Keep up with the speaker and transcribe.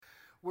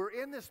We're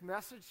in this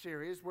message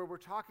series where we're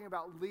talking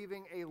about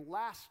leaving a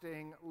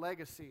lasting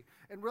legacy.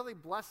 And really,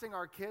 blessing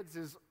our kids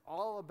is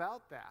all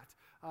about that.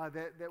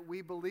 That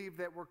we believe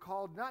that we're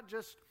called not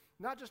just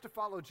to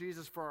follow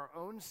Jesus for our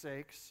own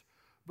sakes,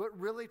 but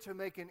really to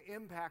make an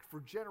impact for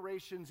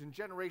generations and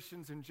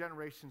generations and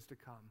generations to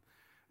come.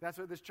 That's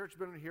what this church has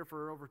been here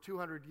for over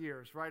 200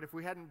 years, right? If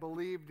we hadn't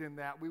believed in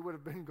that, we would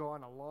have been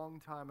gone a long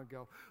time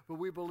ago. But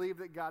we believe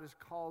that God is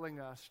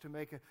calling us to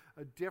make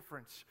a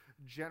difference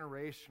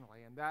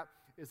generationally, and that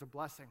is a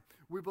blessing.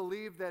 We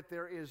believe that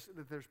there's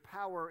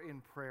power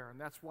in prayer,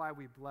 and that's why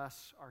we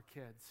bless our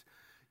kids.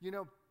 You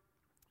know,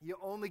 you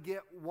only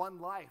get one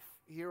life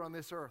here on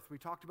this earth. We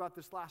talked about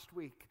this last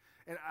week,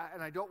 and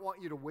I don't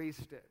want you to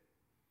waste it.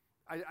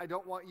 I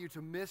don't want you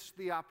to miss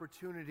the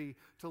opportunity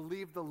to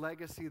leave the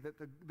legacy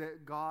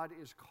that God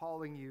is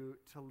calling you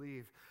to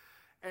leave.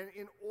 And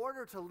in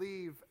order to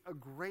leave a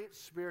great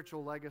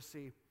spiritual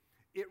legacy,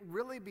 it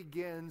really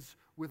begins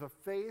with a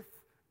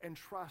faith and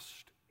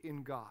trust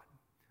in God.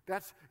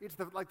 It's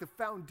like the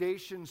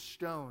foundation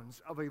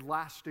stones of a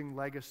lasting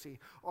legacy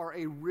are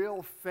a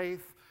real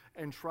faith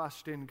and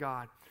trust in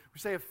God. We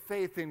say a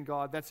faith in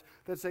God. That's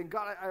saying,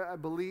 God, I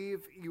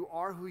believe you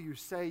are who you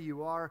say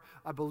you are.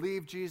 I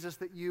believe, Jesus,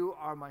 that you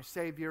are my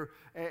Savior,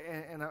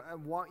 and I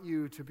want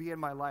you to be in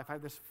my life. I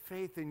have this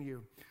faith in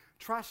you.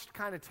 Trust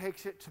kind of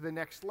takes it to the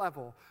next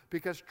level,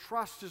 because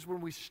trust is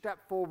when we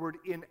step forward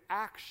in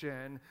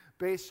action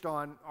based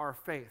on our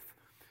faith.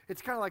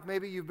 It's kind of like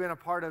maybe you've been a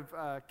part of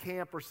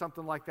camp or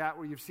something like that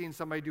where you've seen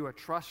somebody do a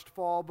trust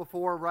fall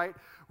before, right?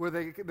 Where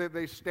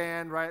they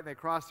stand, right? They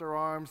cross their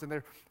arms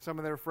and some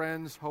of their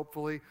friends,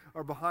 hopefully,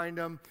 are behind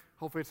them.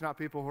 Hopefully it's not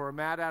people who are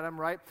mad at them,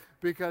 right?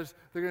 Because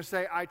they're going to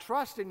say, I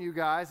trust in you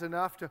guys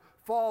enough to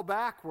fall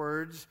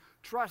backwards,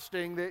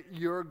 trusting that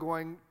you're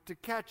going to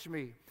catch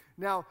me.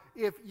 Now,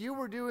 if you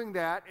were doing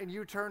that and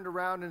you turned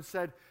around and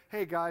said,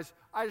 hey guys,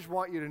 I just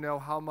want you to know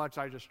how much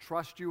I just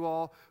trust you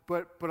all,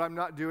 but I'm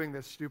not doing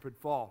this stupid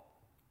fall.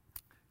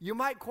 You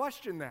might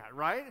question that,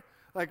 right?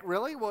 Like,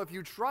 really? Well, if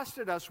you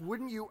trusted us,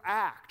 wouldn't you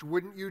act?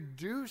 Wouldn't you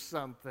do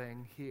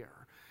something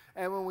here?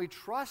 And when we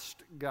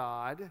trust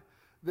God,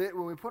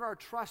 when we put our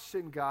trust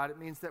in God, it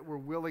means that we're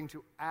willing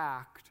to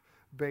act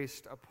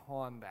based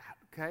upon that,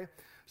 okay?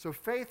 So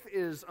faith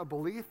is a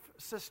belief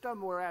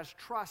system, whereas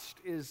trust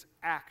is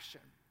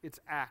action. It's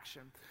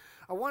action.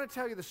 I want to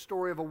tell you the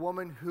story of a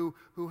woman who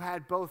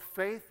had both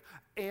faith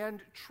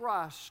and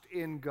trust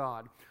in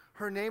God.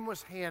 Her name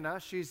was Hannah.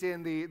 She's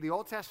in the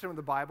Old Testament of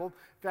the Bible.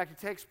 In fact, it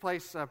takes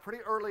place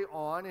pretty early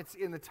on. It's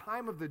in the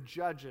time of the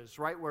Judges,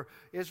 right, where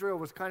Israel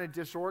was kind of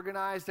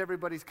disorganized.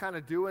 Everybody's kind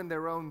of doing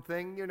their own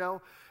thing, you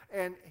know.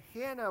 And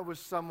Hannah was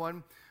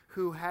someone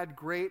who had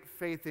great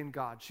faith in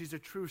God. She's a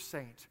true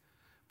saint.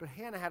 But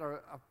Hannah had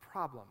a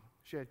problem.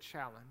 She had a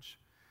challenge.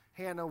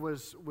 Hannah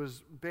was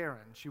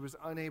barren. She was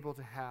unable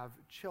to have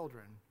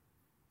children.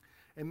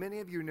 And many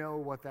of you know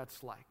what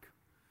that's like.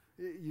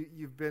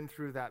 You've been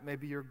through that.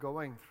 Maybe you're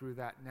going through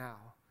that now.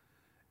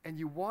 And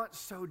you want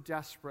so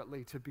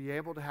desperately to be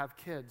able to have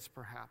kids,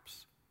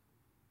 perhaps.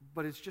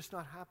 But it's just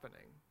not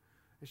happening.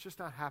 It's just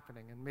not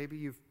happening. And maybe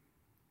you've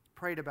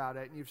prayed about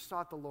it and you've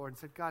sought the Lord and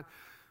said, God,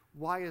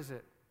 why is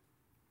it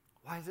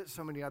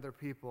so many other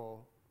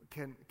people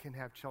can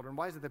have children?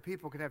 Why is it that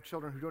people can have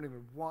children who don't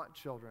even want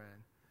children?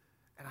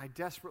 And I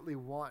desperately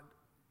want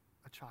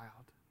a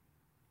child.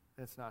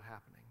 And it's not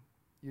happening.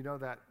 You know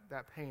that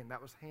pain. That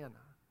was Hannah.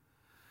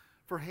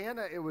 For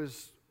Hannah, it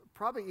was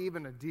probably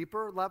even a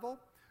deeper level,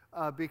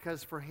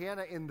 because for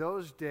Hannah in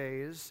those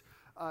days,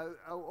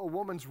 a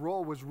woman's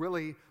role was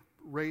really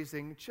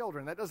raising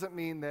children. That doesn't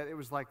mean that it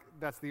was like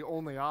that's the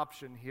only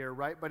option here,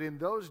 right? But in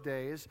those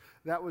days,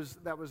 that was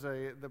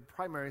the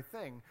primary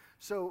thing.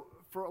 So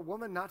for a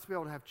woman not to be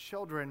able to have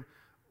children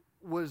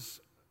was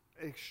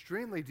an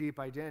extremely deep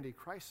identity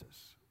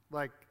crisis.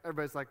 Like,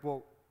 everybody's like,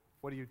 well,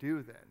 what do you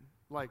do then?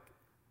 Like,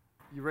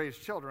 you raise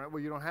children.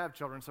 Well, you don't have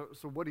children, so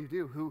what do you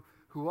do?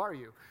 Who are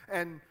you?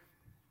 And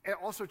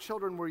also,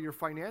 children were your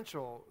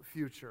financial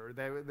future.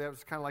 That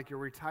was kind of like your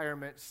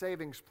retirement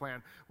savings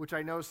plan, which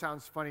I know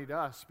sounds funny to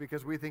us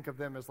because we think of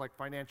them as like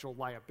financial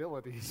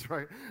liabilities,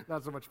 right?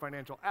 Not so much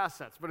financial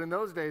assets. But in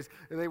those days,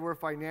 they were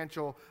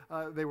financial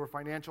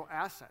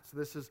assets.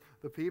 This is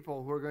the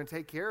people who are going to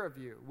take care of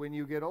you when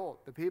you get old,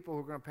 the people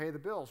who are going to pay the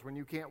bills when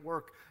you can't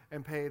work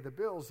and pay the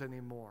bills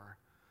anymore.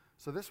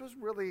 So this was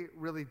really,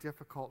 really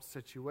difficult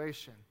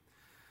situation.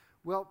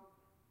 Well,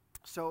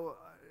 so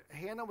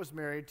Hannah was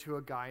married to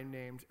a guy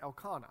named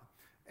Elkanah,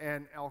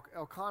 and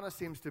Elkanah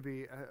seems to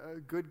be a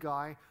good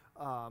guy,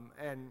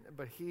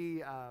 but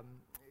he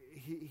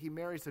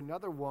marries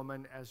another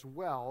woman as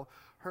well.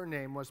 Her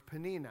name was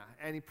Peninnah,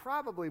 and he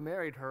probably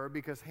married her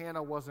because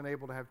Hannah wasn't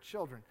able to have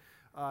children.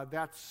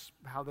 That's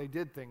how they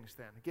did things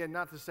then. Again,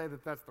 not to say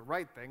that that's the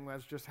right thing.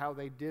 That's just how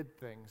they did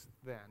things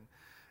then.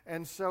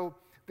 And so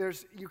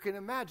you can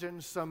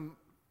imagine some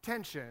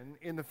tension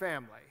in the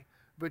family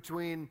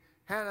between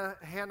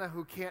Hannah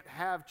who can't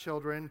have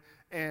children,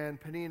 and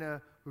Peninnah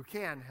who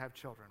can have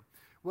children.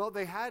 Well,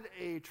 they had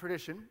a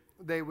tradition.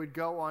 They would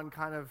go on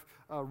kind of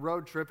a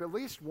road trip at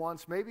least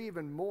once, maybe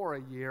even more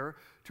a year,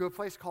 to a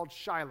place called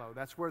Shiloh.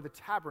 That's where the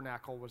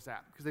tabernacle was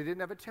at, because they didn't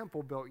have a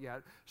temple built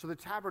yet. So the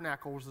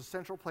tabernacle was the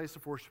central place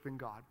of worshiping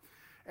God.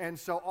 And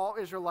so all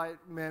Israelite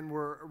men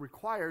were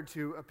required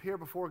to appear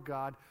before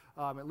God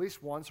at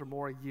least once or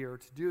more a year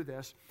to do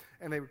this.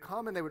 And they would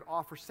come and they would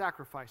offer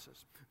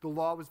sacrifices. The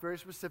law was very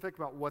specific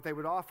about what they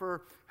would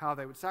offer, how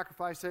they would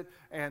sacrifice it,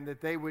 and that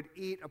they would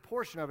eat a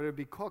portion of it. It would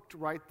be cooked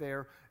right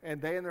there,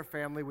 and they and their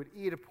family would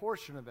eat a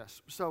portion of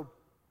this. So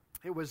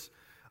it was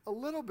a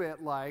little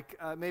bit like,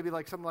 maybe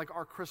like something like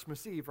our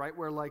Christmas Eve, right?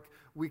 Where like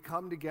we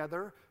come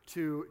together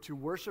to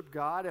worship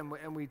God,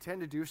 and we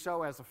tend to do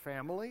so as a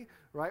family,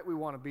 right? We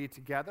want to be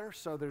together.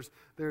 So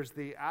there's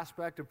the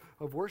aspect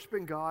of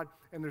worshiping God,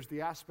 and there's the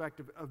aspect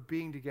of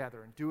being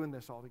together and doing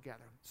this all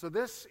together. So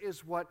this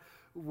is what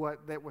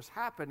that was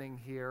happening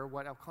here,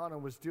 what Elkanah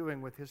was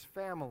doing with his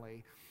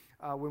family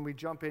when we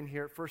jump in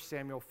here at 1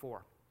 Samuel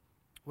 4.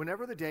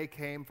 Whenever the day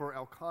came for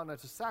Elkanah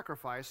to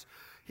sacrifice,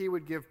 he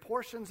would give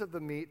portions of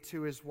the meat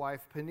to his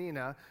wife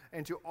Peninnah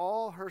and to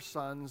all her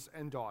sons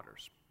and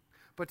daughters.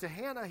 But to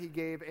Hannah he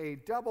gave a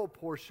double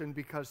portion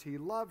because he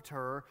loved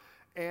her,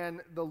 and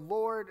the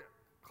Lord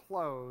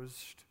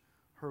closed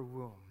her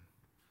womb.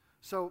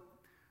 So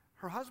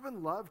her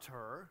husband loved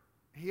her.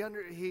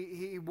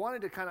 He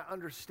wanted to kind of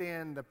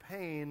understand the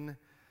pain,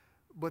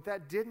 but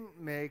that didn't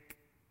make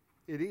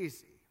it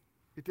easy.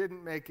 It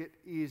didn't make it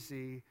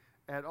easy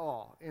at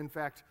all. In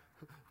fact,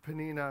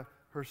 Peninnah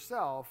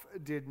herself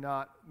did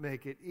not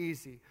make it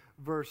easy.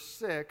 Verse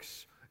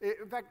 6,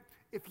 in fact,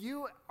 if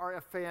you are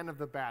a fan of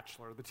The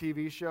Bachelor, the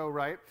TV show,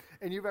 right,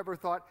 and you've ever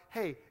thought,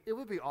 hey, it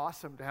would be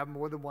awesome to have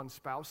more than one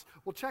spouse,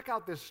 well, check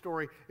out this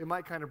story. It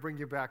might kind of bring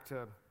you back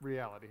to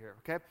reality here,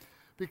 okay?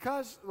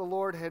 Because the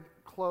Lord had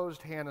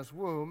closed Hannah's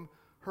womb,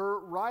 her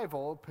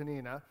rival,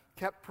 Peninnah,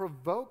 kept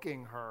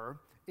provoking her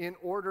in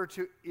order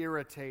to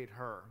irritate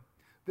her.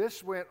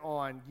 This went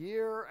on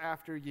year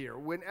after year.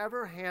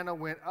 Whenever Hannah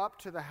went up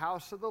to the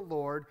house of the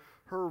Lord,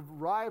 her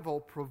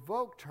rival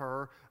provoked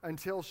her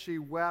until she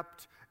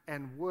wept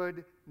and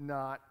would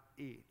not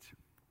eat.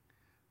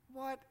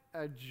 What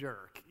a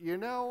jerk, you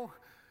know?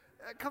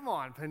 Come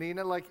on,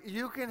 Peninnah, like,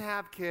 you can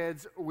have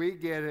kids, we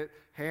get it.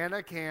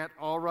 Hannah can't,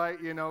 all right,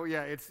 you know,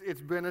 yeah,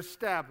 it's been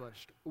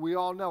established. We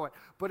all know it.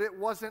 But it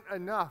wasn't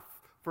enough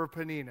for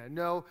Peninnah.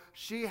 No,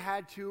 she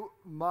had to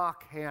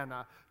mock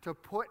Hannah, to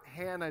put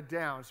Hannah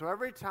down. So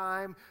every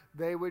time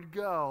they would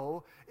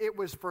go, it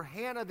was for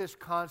Hannah this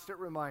constant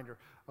reminder.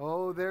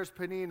 Oh, there's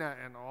Peninnah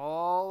and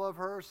all of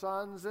her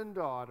sons and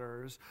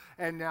daughters,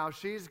 and now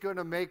she's going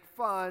to make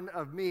fun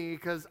of me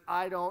because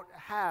I don't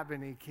have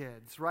any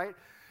kids, right?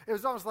 It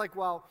was almost like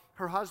while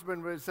her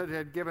husband said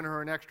had given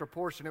her an extra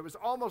portion, it was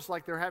almost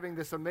like they're having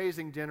this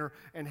amazing dinner,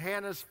 and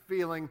Hannah's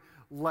feeling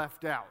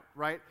left out,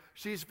 right?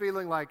 She's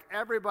feeling like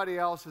everybody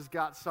else has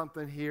got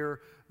something here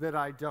that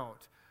I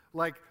don't.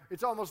 Like,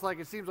 it's almost like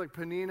it seems like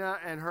Peninnah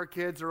and her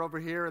kids are over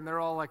here and they're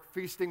all like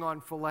feasting on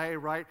filet,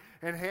 right?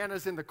 And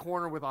Hannah's in the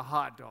corner with a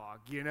hot dog,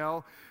 you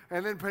know?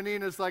 And then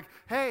Peninnah's like,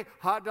 hey,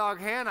 hot dog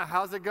Hannah,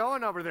 how's it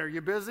going over there?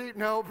 You busy?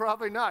 No,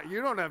 probably not.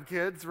 You don't have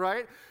kids,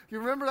 right? You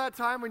remember that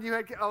time when you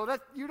had,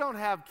 you don't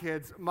have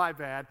kids. My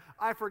bad.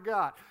 I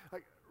forgot.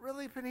 Like,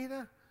 really,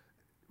 Peninnah?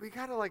 We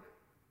gotta like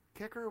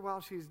kick her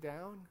while she's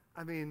down?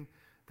 I mean,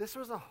 this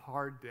was a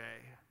hard day.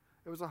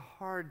 It was a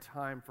hard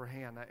time for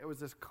Hannah. It was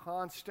this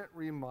constant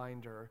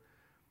reminder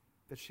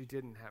that she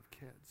didn't have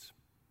kids.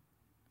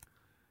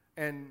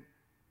 And,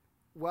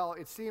 well,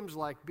 it seems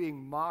like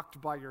being mocked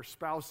by your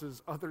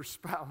spouse's other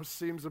spouse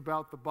seems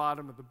about the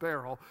bottom of the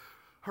barrel.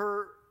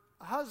 Her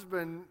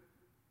husband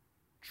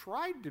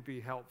tried to be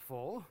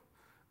helpful,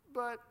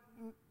 but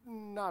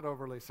not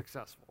overly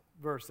successful.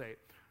 Verse 8.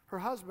 Her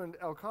husband,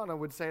 Elkanah,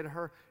 would say to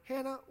her,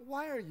 Hannah,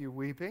 why are you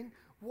weeping?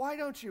 Why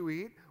don't you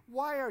eat?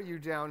 Why are you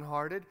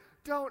downhearted?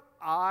 Don't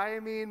I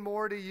mean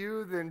more to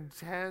you than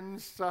 10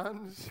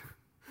 sons?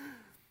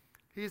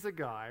 He's a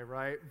guy,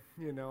 right?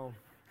 You know,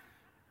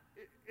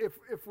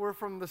 if we're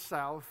from the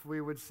South,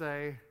 we would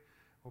say,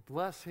 well,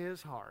 bless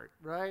his heart,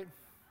 right?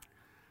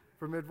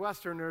 For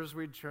Midwesterners,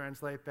 we'd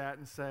translate that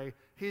and say,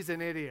 he's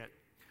an idiot.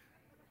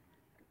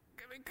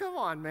 I mean, come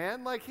on,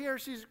 man. Like, here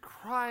she's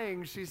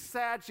crying, she's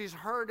sad, she's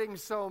hurting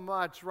so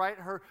much, right?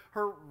 Her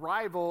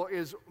rival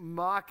is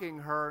mocking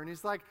her, and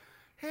he's like,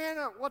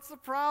 Hannah, what's the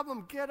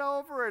problem? Get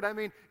over it. I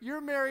mean,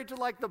 you're married to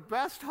like the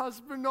best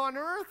husband on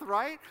earth,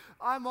 right?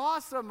 I'm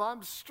awesome.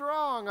 I'm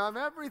strong. I'm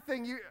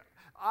everything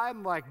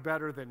I'm like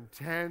better than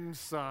 10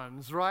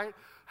 sons, right?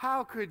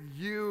 How could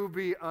you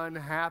be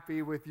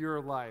unhappy with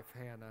your life,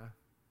 Hannah?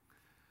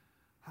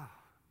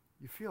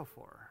 You feel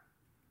for her.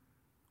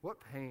 What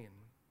pain.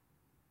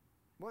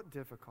 What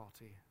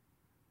difficulty.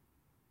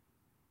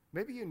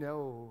 Maybe you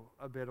know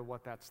a bit of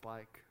what that's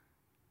like.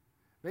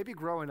 Maybe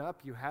growing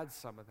up you had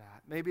some of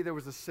that. Maybe there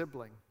was a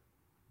sibling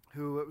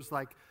who it was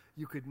like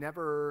you could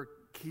never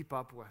keep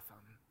up with them.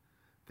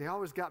 They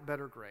always got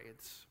better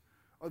grades,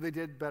 or they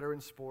did better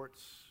in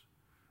sports,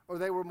 or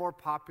they were more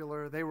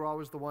popular. They were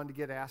always the one to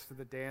get asked to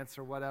the dance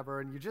or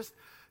whatever, and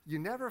you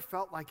never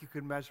felt like you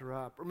could measure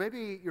up. Or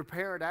maybe your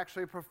parent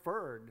actually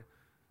preferred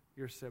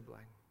your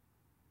sibling.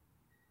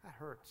 That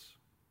hurts.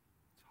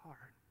 It's hard.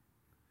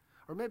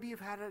 Or maybe you've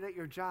had it at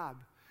your job.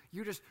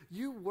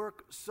 You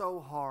work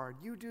so hard.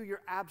 You do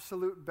your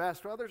absolute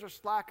best. While others are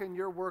slacking,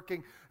 you're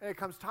working, and it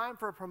comes time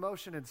for a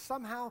promotion, and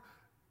somehow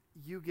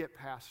you get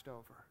passed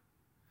over.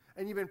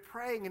 And you've been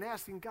praying and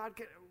asking God,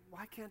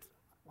 why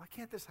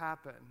can't this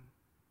happen?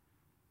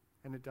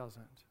 And it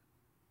doesn't.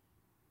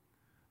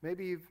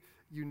 Maybe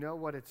you know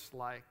what it's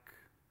like.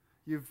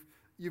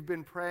 You've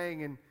been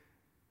praying and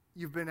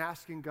you've been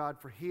asking God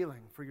for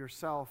healing for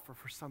yourself or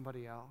for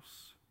somebody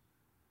else.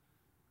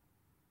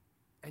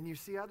 And you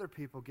see other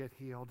people get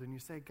healed and you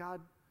say,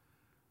 God,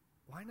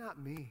 why not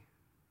me?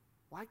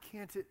 Why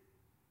can't it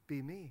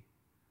be me?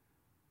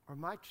 Or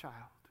my child?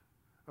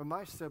 Or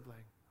my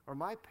sibling? Or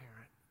my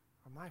parent?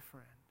 Or my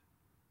friend?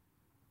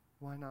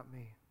 Why not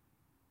me?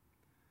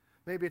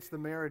 Maybe it's the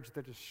marriage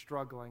that is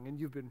struggling and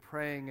you've been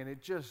praying and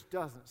it just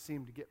doesn't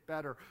seem to get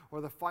better. Or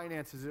the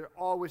finances, it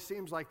always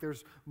seems like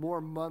there's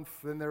more month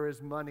than there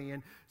is money.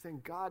 And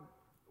saying, God,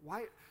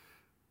 why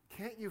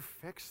can't you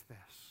fix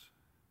this?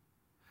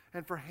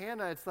 And for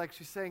Hannah, it's like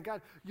she's saying,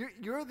 God,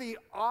 you're the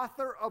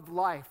author of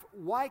life.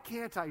 Why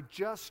can't I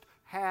just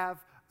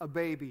have a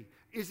baby?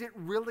 Is it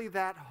really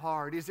that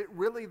hard? Is it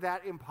really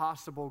that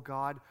impossible,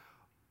 God?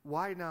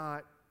 Why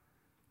not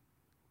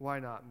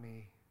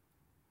me?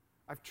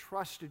 I've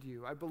trusted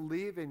you. I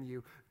believe in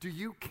you. Do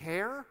you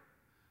care?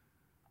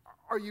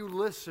 Are you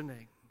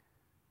listening?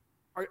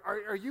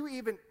 Are you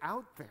even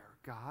out there,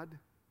 God?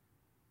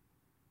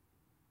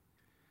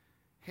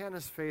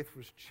 Hannah's faith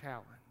was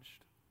challenged.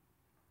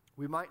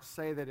 We might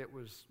say that it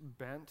was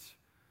bent,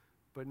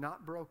 but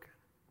not broken.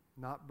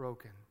 Not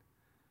broken.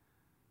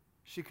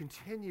 She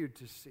continued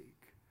to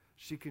seek.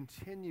 She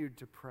continued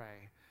to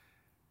pray.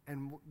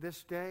 And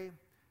this day,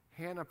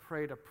 Hannah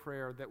prayed a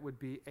prayer that would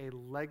be a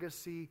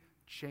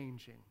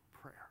legacy-changing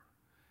prayer.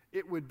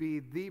 It would be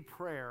the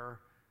prayer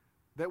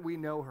that we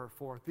know her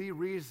for, the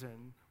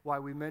reason why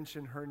we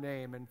mention her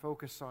name and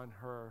focus on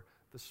her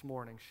this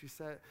morning.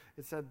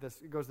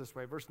 It goes this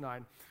way, verse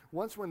 9.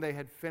 Once when they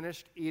had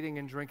finished eating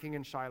and drinking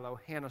in Shiloh,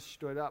 Hannah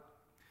stood up.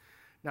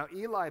 Now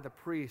Eli the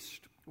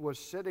priest was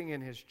sitting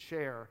in his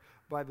chair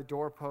by the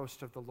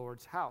doorpost of the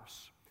Lord's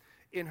house.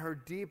 In her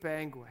deep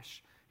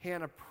anguish,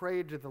 Hannah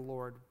prayed to the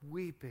Lord,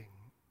 weeping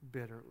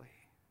bitterly.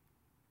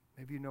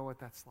 Maybe you know what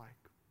that's like.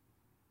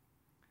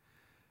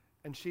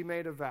 And she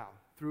made a vow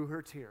through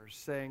her tears,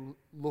 saying,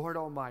 Lord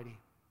Almighty,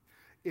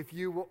 if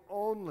you will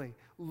only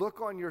look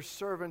on your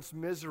servant's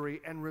misery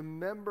and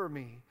remember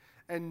me,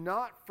 and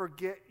not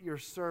forget your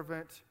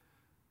servant,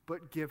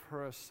 but give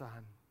her a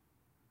son,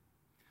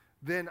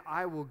 then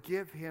I will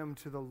give him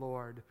to the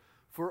Lord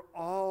for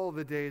all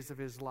the days of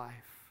his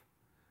life,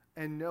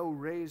 and no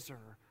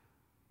razor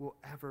will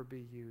ever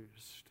be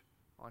used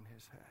on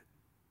his head.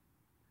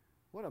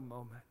 What a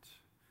moment.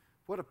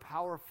 What a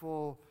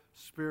powerful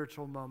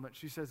spiritual moment.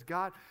 She says,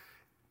 God,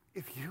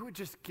 if you would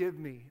just give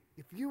me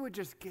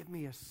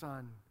a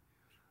son,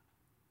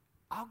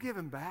 I'll give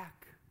him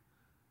back.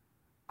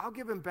 I'll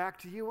give him back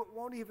to you. It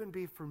won't even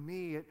be for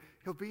me.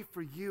 He'll be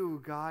for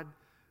you, God.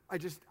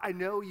 I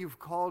know you've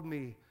called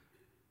me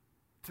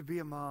to be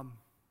a mom.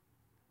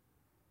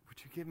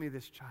 Would you give me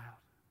this child?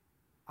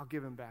 I'll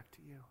give him back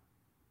to you.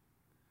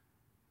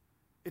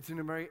 It's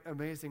an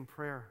amazing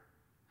prayer.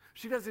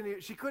 She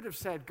could have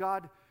said,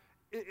 God,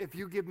 if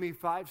you give me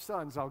 5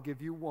 sons, I'll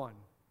give you 1.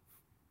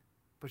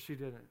 But she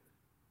didn't.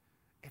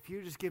 If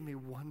you just give me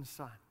 1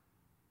 son,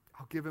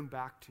 I'll give him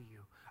back to you.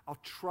 I'll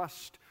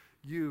trust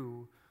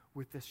you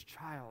with this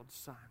child's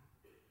son.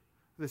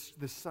 This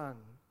son,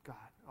 God.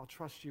 I'll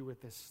trust you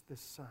with this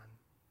son.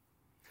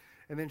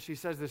 And then she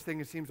says this thing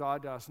that seems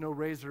odd to us, no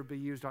razor be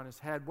used on his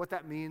head. What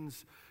that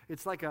means,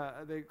 it's like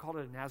they called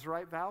it a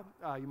Nazirite vow.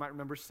 You might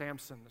remember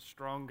Samson, the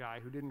strong guy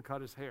who didn't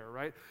cut his hair,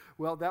 right?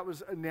 Well, that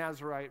was a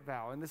Nazirite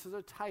vow, and this is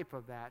a type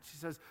of that. She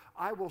says,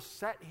 I will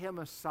set him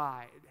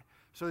aside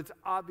so it's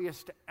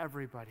obvious to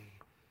everybody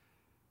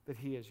that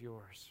he is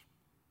yours.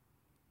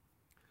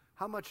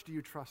 How much do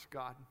you trust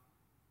God?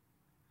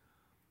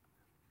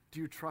 Do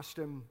you trust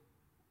him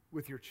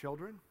with your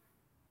children?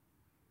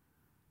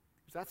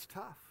 That's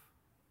tough.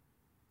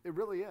 It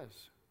really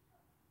is.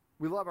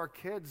 We love our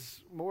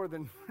kids more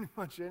than pretty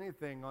much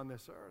anything on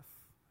this earth.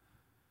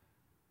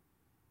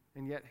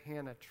 And yet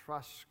Hannah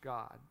trusts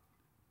God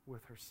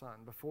with her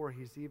son before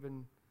he's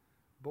even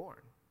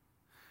born.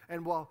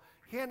 And while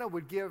Hannah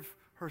would give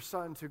her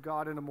son to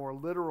God in a more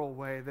literal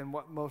way than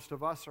what most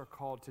of us are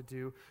called to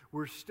do,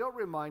 we're still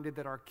reminded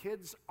that our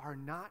kids are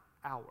not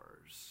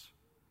ours.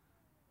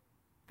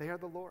 They are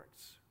the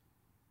Lord's.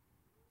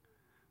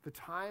 The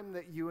time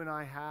that you and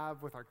I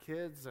have with our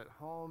kids at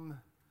home,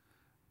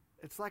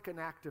 it's like an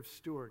act of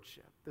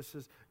stewardship. This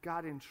is,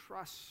 God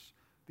entrusts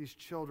these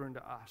children to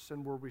us,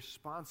 and we're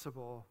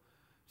responsible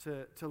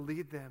to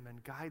lead them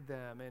and guide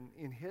them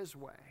in his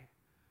way.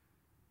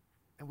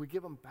 And we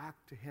give them back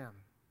to him.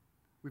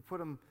 We put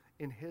them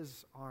in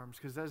his arms,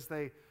 because as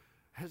they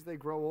as they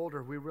grow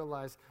older, we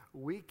realize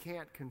we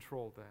can't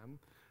control them.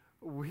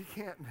 We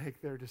can't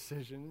make their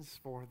decisions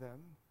for them.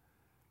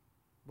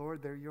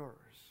 Lord, they're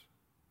yours.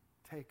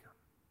 Take them.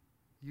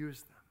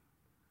 Use them.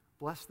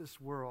 Bless this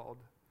world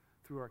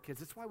through our kids.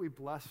 That's why we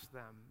bless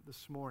them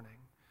this morning.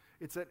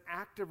 It's an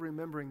act of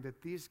remembering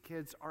that these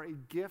kids are a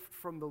gift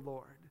from the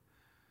Lord,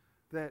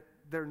 that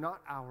they're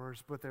not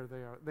ours, but they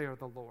are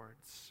the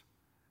Lord's.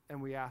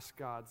 And we ask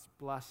God's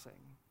blessing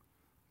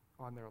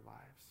on their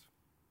lives.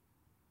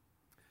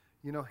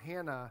 You know,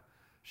 Hannah,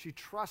 she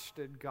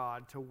trusted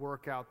God to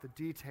work out the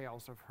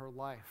details of her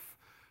life.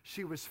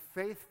 She was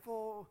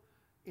faithful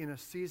in a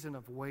season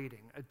of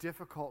waiting, a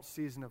difficult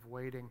season of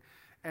waiting.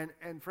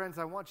 And friends,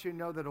 I want you to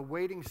know that a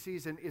waiting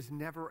season is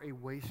never a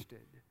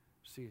wasted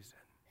season.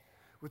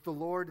 With the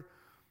Lord,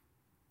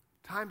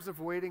 times of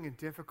waiting and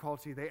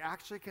difficulty, they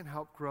actually can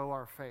help grow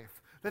our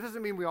faith. That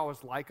doesn't mean we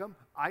always like them.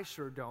 I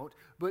sure don't.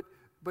 But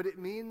it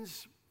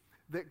means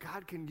that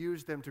God can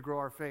use them to grow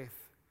our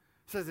faith.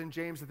 It says in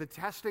James that the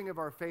testing of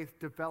our faith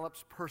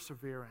develops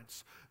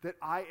perseverance, that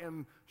I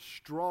am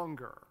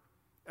stronger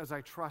as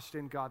I trust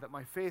in God, that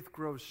my faith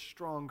grows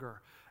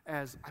stronger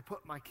as I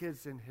put my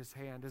kids in his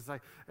hand,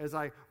 as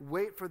I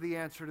wait for the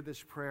answer to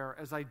this prayer,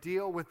 as I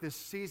deal with this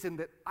season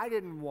that I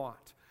didn't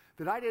want,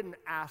 that I didn't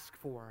ask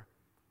for.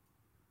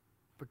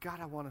 But God,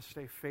 I want to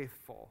stay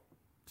faithful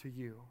to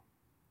you.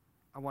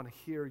 I want to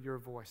hear your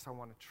voice. I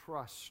want to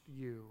trust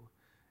you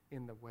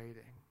in the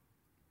waiting.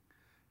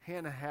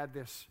 Hannah had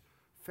this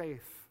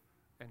faith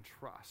and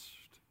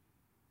trust.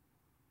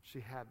 She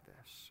had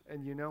this.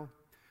 And you know,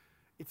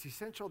 it's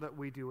essential that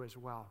we do as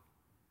well.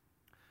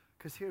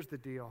 Because here's the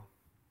deal.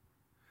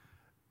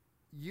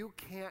 You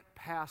can't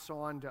pass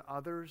on to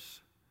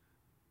others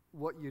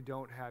what you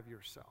don't have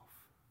yourself.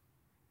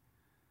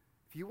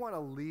 If you want to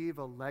leave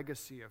a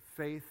legacy of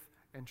faith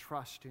and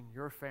trust in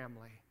your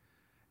family,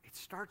 it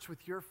starts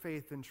with your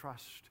faith and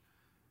trust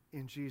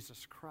in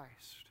Jesus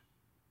Christ.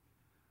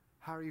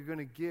 How are you going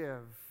to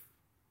give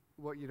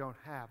what you don't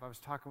have? I was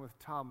talking with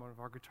Tom, one of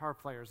our guitar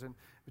players, and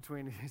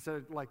he said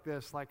it like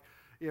this, like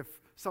if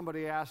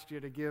somebody asked you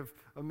to give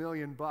 $1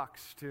 million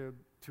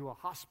to a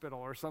hospital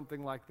or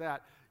something like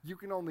that, you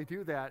can only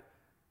do that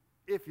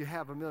if you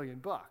have $1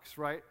 million,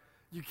 right?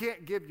 You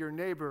can't give your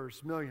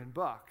neighbors $1 million.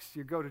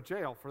 You go to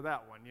jail for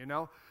that one, you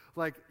know?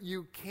 Like,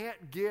 you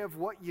can't give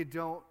what you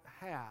don't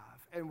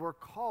have. And we're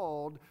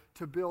called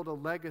to build a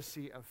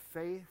legacy of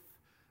faith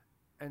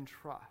and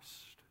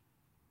trust.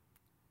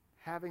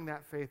 Having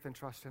that faith and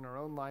trust in our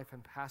own life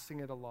and passing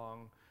it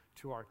along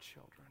to our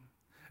children.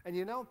 And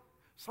you know,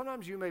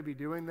 sometimes you may be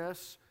doing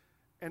this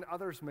and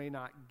others may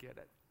not get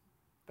it.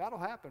 That'll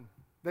happen.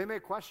 They may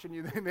question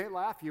you. They may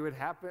laugh at you. It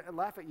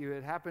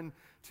happened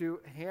to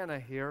Hannah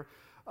here.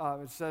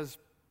 It says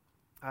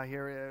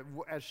here,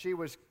 as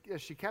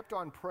she kept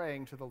on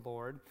praying to the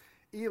Lord,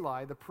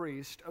 Eli, the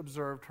priest,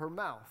 observed her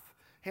mouth.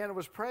 Hannah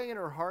was praying in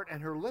her heart,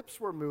 and her lips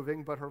were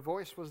moving, but her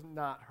voice was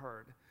not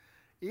heard.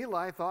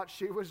 Eli thought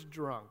she was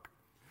drunk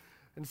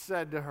and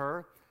said to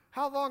her,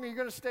 "How long are you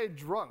going to stay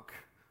drunk?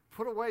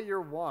 Put away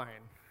your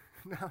wine."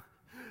 Now,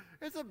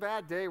 it's a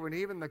bad day when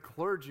even the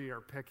clergy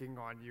are picking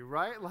on you,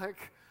 right?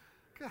 Like,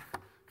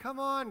 come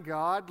on,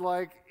 God.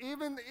 Like,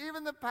 even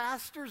the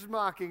pastor's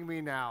mocking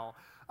me now.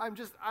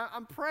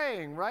 I'm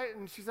praying, right?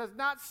 And she says,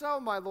 "Not so,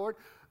 my Lord.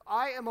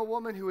 I am a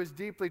woman who is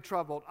deeply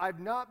troubled. I've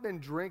not been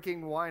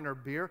drinking wine or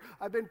beer.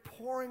 I've been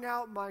pouring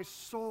out my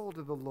soul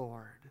to the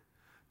Lord.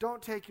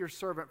 Don't take your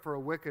servant for a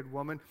wicked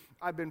woman.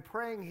 I've been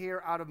praying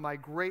here out of my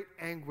great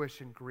anguish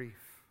and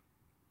grief."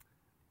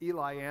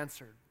 Eli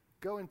answered,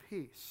 "Go in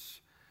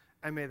peace,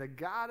 and may the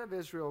God of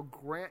Israel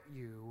grant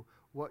you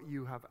what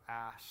you have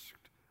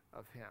asked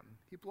of him."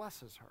 He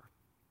blesses her.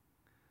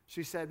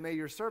 She said, "May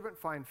your servant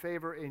find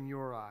favor in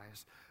your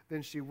eyes."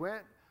 Then she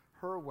went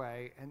her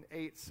way and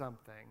ate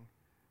something,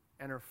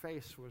 and her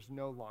face was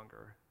no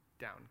longer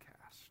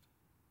downcast.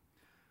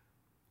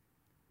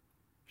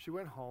 She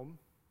went home.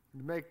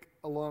 To make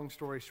a long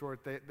story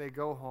short, they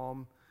go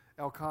home.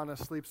 Elkanah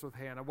sleeps with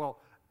Hannah. Well,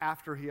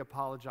 after he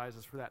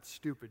apologizes for that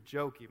stupid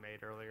joke he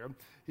made earlier,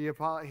 he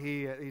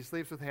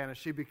sleeps with Hannah.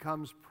 She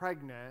becomes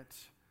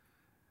pregnant,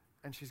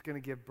 and she's going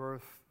to give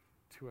birth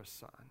to a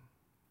son.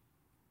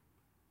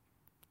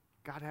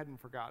 God hadn't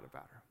forgotten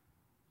about her.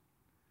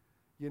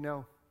 You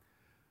know,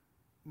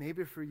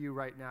 maybe for you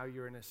right now,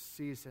 you're in a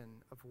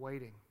season of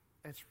waiting.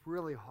 It's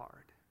really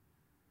hard.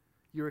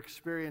 You're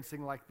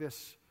experiencing like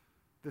this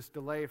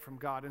delay from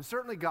God. And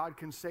certainly God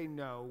can say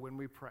no when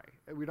we pray.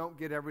 We don't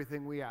get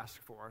everything we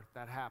ask for.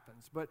 That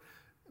happens. But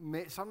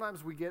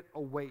sometimes we get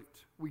a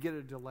wait. We get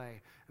a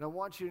delay. And I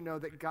want you to know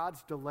that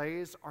God's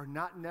delays are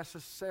not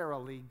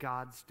necessarily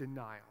God's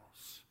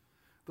denials.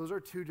 Those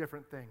are two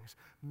different things.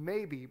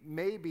 Maybe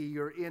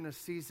you're in a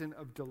season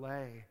of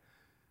delay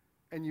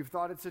and you've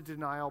thought it's a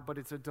denial, but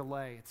it's a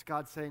delay. It's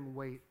God saying,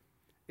 wait,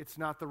 it's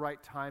not the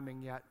right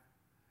timing yet.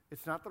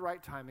 It's not the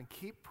right timing.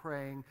 Keep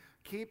praying,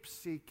 keep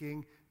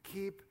seeking,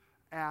 keep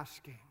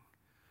asking.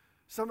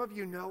 Some of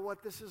you know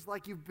what this is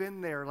like. You've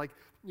been there. Like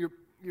your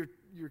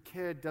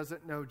kid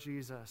doesn't know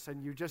Jesus,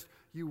 and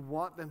you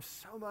want them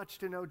so much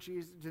to know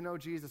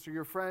Jesus, or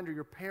your friend, or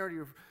your parent, or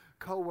your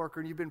coworker,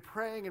 and you've been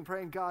praying and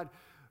praying, God,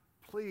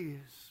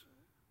 please,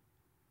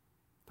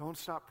 don't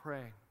stop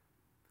praying.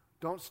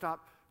 Don't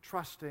stop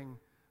trusting,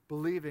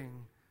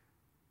 believing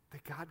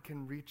that God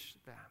can reach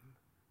them.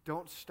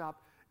 Don't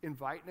stop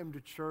inviting them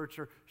to church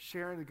or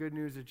sharing the good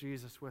news of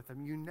Jesus with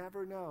them. You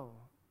never know.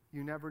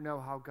 You never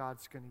know how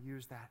God's going to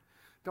use that.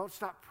 Don't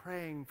stop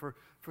praying for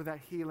that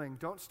healing.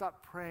 Don't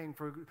stop praying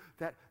for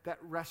that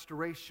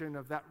restoration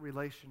of that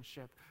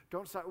relationship.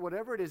 Don't stop,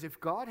 whatever it is, if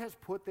God has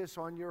put this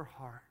on your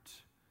heart,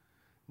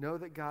 know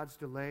that God's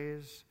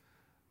delays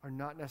are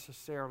not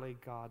necessarily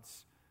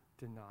God's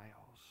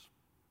denials.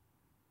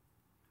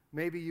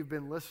 Maybe you've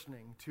been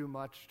listening too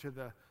much to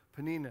the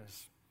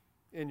Peninas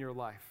in your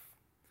life.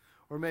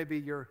 Or maybe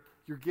you're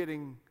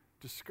getting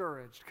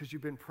discouraged because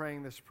you've been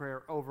praying this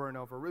prayer over and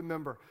over.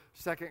 Remember,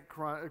 2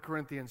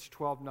 Corinthians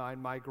 12:9,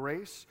 my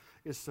grace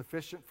is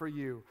sufficient for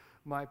you.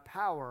 My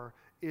power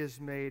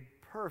is made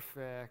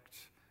perfect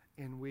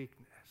in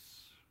weakness.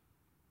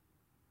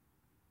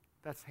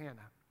 That's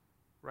Hannah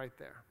right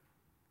there.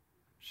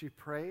 She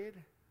prayed,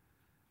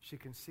 she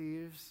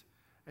conceives,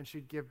 and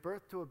she'd give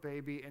birth to a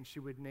baby, and she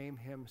would name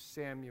him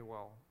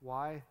Samuel.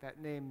 Why? That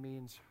name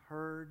means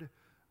heard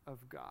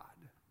of God.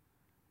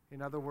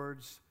 In other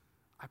words,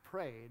 I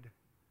prayed,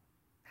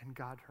 and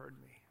God heard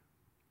me.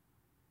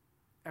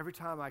 Every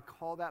time I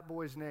call that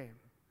boy's name,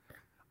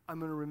 I'm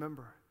going to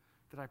remember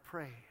that I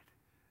prayed,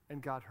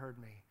 and God heard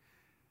me.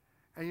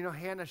 And you know,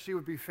 Hannah, she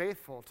would be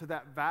faithful to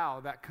that vow,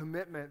 that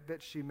commitment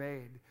that she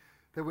made,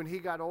 that when he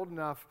got old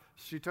enough,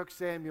 she took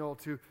Samuel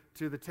to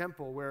the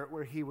temple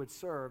where he would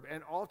serve.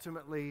 And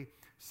ultimately,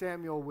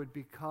 Samuel would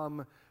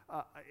become,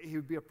 he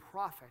would be a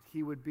prophet.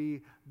 He would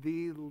be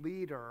the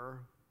leader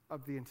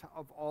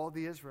of all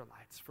the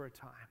Israelites for a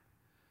time.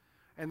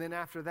 And then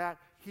after that,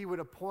 he would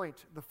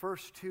appoint the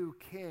first two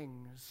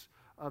kings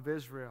of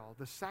Israel,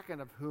 the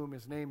second of whom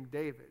is named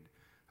David,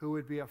 who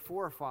would be a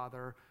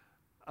forefather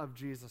of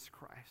Jesus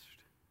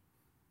Christ.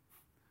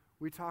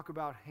 We talk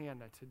about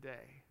Hannah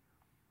today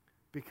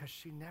because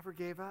she never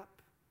gave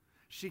up.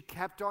 She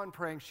kept on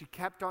praying. She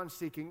kept on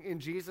seeking. In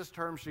Jesus'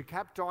 terms, she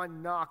kept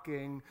on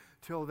knocking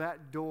till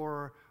that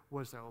door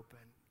was open.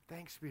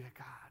 Thanks be to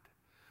God.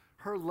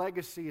 Her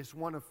legacy is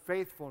one of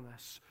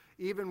faithfulness,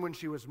 even when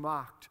she was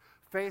mocked.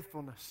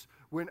 Faithfulness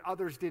when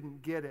others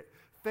didn't get it.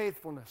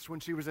 Faithfulness when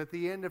she was at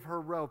the end of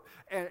her rope.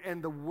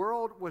 And the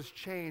world was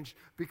changed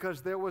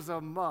because there was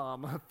a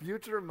mom, a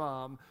future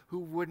mom, who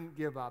wouldn't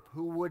give up,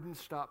 who wouldn't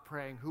stop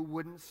praying, who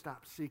wouldn't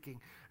stop seeking.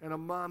 And a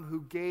mom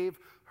who gave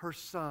her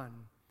son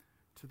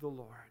to the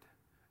Lord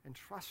and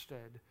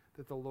trusted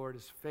that the Lord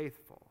is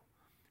faithful.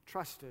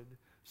 Trusted,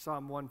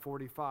 Psalm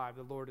 145,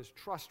 the Lord is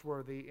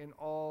trustworthy in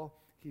all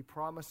he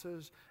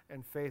promises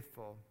and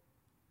faithful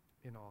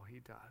in all he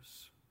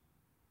does.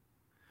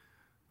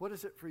 What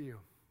is it for you?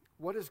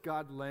 What is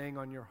God laying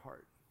on your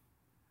heart?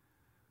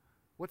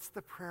 What's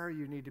the prayer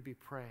you need to be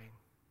praying?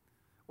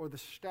 Or the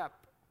step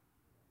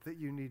that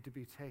you need to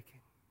be taking?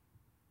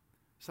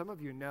 Some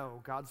of you know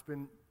God's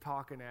been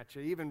talking at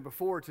you even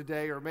before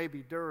today or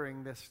maybe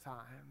during this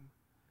time.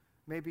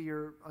 Maybe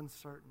you're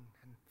uncertain.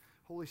 And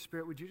Holy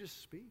Spirit, would you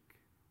just speak?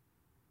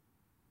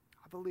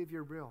 I believe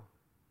you're real.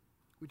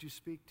 Would you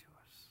speak to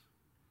us?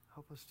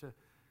 Help us to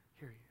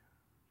hear you.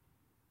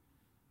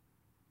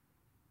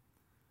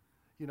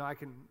 You know, I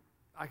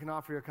can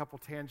offer you a couple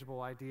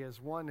tangible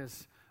ideas. One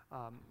is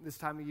this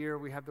time of year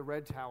we have the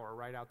Red Tower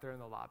right out there in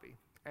the lobby.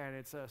 And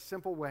it's a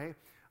simple way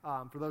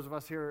for those of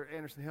us here at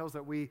Anderson Hills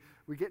that we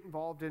get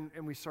involved in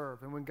and we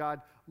serve. And when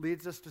God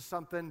leads us to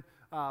something,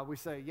 we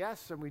say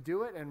yes and we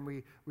do it. And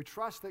we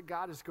trust that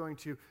God is going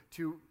to,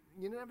 you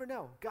never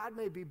know, God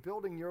may be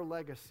building your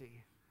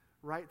legacy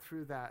right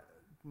through that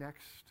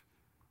next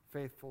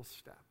faithful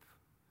step.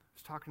 I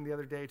was talking the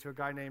other day to a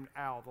guy named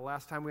Al. The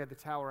last time we had the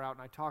tower out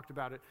and I talked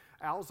about it,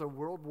 Al's a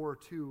World War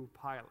II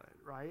pilot,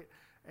 right?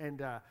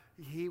 And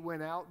he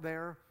went out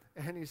there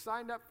and he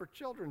signed up for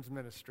children's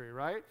ministry,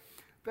 right?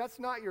 That's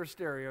not your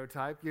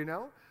stereotype, you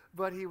know?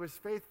 But he was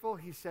faithful.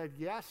 He said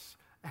yes,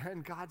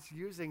 and God's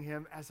using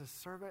him as a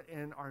servant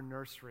in our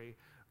nursery,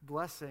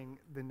 blessing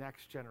the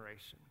next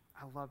generation.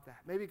 I love that.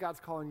 Maybe God's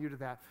calling you to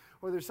that.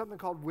 Or there's something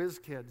called Whiz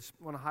Kids.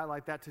 I want to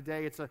highlight that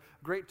today. It's a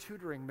great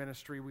tutoring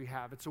ministry we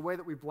have. It's a way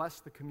that we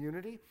bless the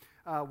community.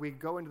 We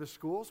go into the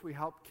schools. We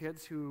help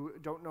kids who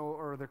don't know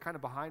or they're kind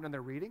of behind on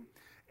their reading.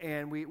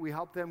 And we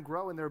help them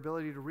grow in their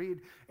ability to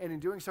read. And in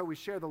doing so, we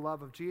share the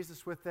love of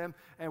Jesus with them.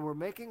 And we're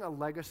making a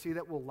legacy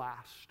that will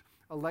last,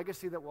 a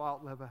legacy that will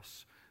outlive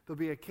us. There'll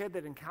be a kid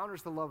that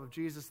encounters the love of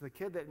Jesus, the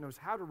kid that knows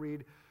how to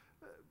read,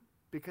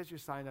 because you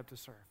signed up to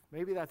serve.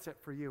 Maybe that's it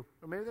for you.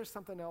 Or maybe there's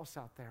something else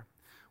out there.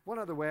 One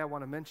other way I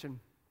want to mention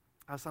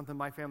something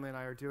my family and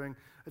I are doing.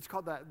 It's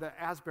called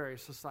the Asbury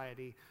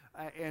Society,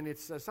 and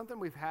it's something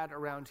we've had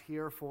around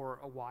here for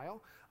a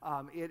while.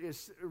 It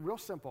is real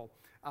simple.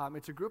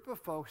 It's a group of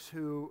folks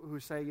who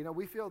say, you know,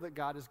 we feel that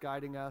God is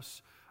guiding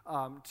us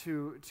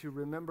to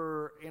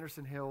remember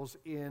Anderson Hills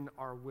in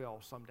our will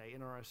someday,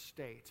 in our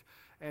estate.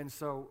 And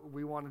so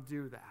we want to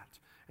do that.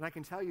 And I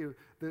can tell you,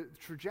 the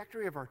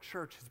trajectory of our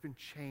church has been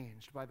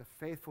changed by the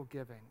faithful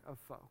giving of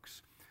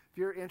folks. If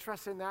you're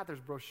interested in that, there's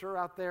a brochure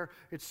out there.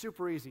 It's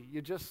super easy.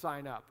 You just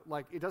sign up.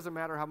 Like, it doesn't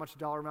matter how much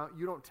dollar amount.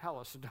 You don't tell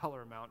us a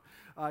dollar amount.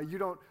 You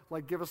don't,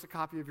 give us a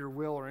copy of your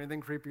will or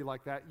anything creepy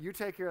like that. You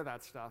take care of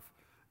that stuff.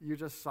 You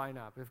just sign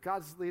up. If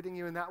God's leading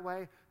you in that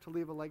way to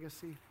leave a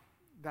legacy,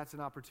 that's an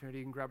opportunity.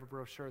 You can grab a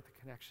brochure at the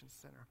Connection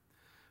Center.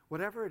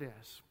 Whatever it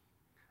is,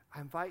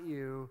 I invite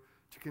you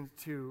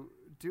to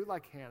do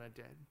like Hannah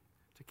did,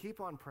 to keep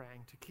on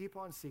praying, to keep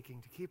on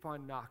seeking, to keep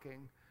on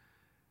knocking,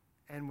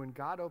 and when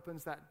God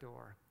opens that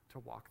door, to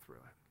walk through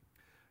it.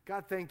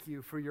 God, thank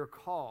you for your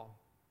call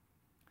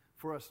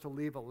for us to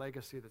leave a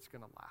legacy that's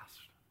going to last.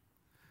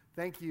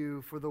 Thank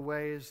you for the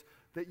ways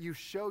that you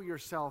show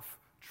yourself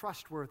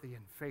trustworthy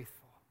and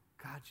faithful.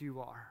 God,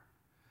 you are.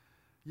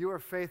 You are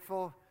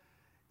faithful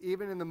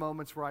even in the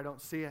moments where I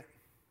don't see it.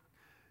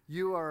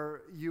 You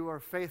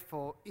are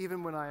faithful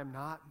even when I am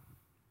not.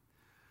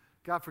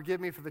 God, forgive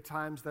me for the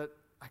times that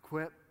I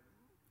quit,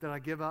 that I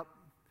give up,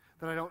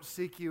 that I don't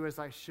seek you as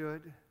I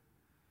should,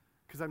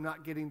 because I'm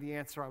not getting the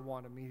answer I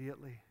want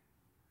immediately.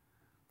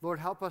 Lord,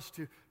 help us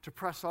to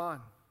press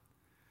on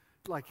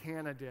like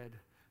Hannah did,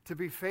 to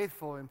be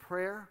faithful in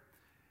prayer,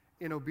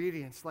 in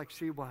obedience like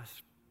she was.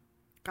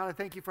 God, I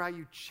thank you for how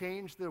you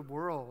changed the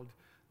world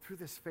through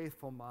this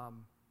faithful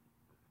mom.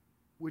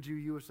 Would you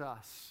use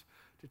us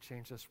to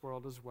change this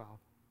world as well?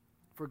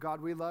 For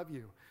God, we love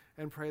you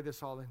and pray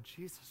this all in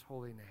Jesus'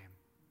 holy name.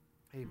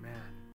 Amen.